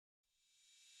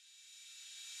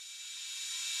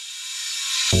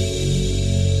Call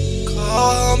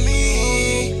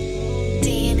me,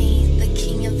 Danny, the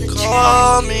king of the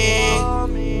call track. me,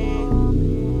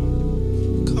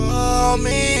 call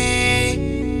me,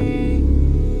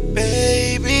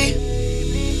 baby.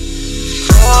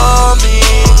 Call me,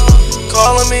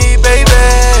 calling me,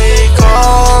 baby.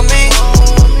 Call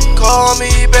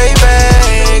me,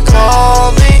 baby.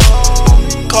 Call me,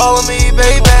 calling me,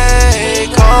 baby.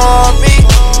 Call me,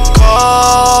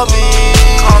 call me.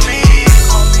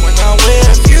 When I'm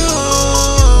with you,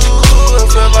 I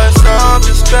feel like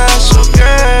something special,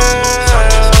 girl.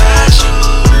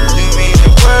 You mean the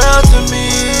world to me,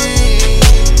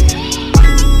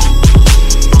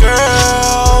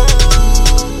 girl.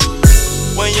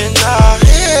 When you're not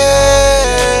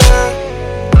here,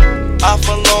 I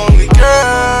feel lonely,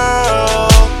 girl.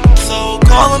 So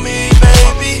calling me,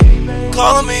 baby.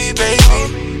 Calling me, baby.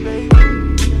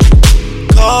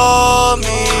 Call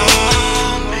me.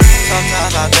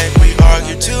 Sometimes I think we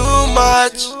argue too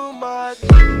much,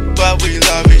 but we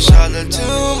love each other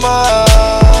too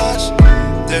much.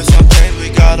 There's some things we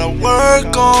gotta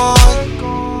work on,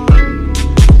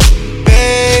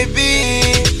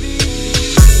 baby.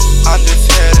 I'm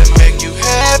just here to make you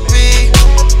happy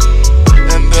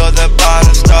and build a bond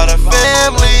and start a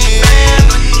family.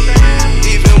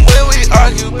 Even when we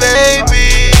argue, baby.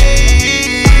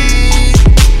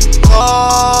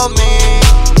 Call me,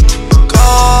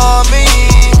 call me,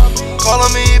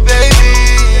 calling me,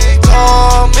 baby.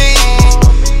 Call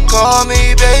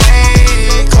me,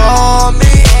 baby. Call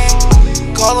me,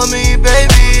 calling me,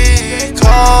 baby.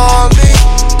 Call me,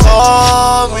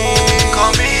 call me.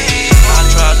 I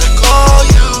tried to call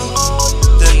you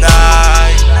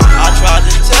tonight. I tried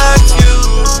to text you,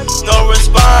 no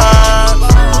response.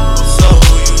 So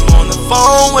who you on the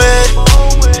phone with?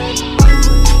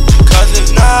 'Cause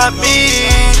it's not me.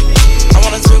 I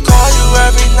wanted to call you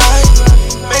every night,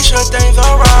 make sure things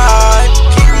alright,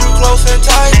 keep you close and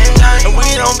tight, and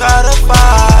we don't gotta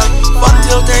fight. Fuck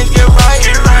till things get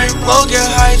right, blow get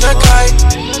high as a kite.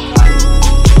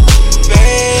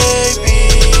 Baby,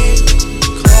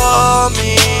 call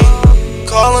me,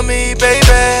 calling me,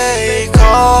 baby.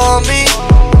 Call me,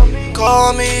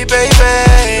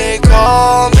 baby.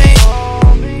 Call me,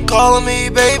 calling me,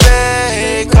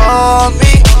 baby. Call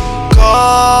me,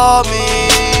 call me,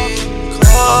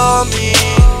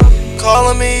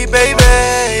 calling me,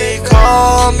 baby.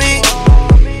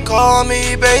 Call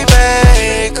me,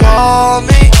 baby. Call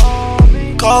me,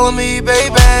 calling me,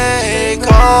 baby.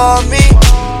 Call me,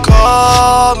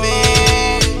 call me.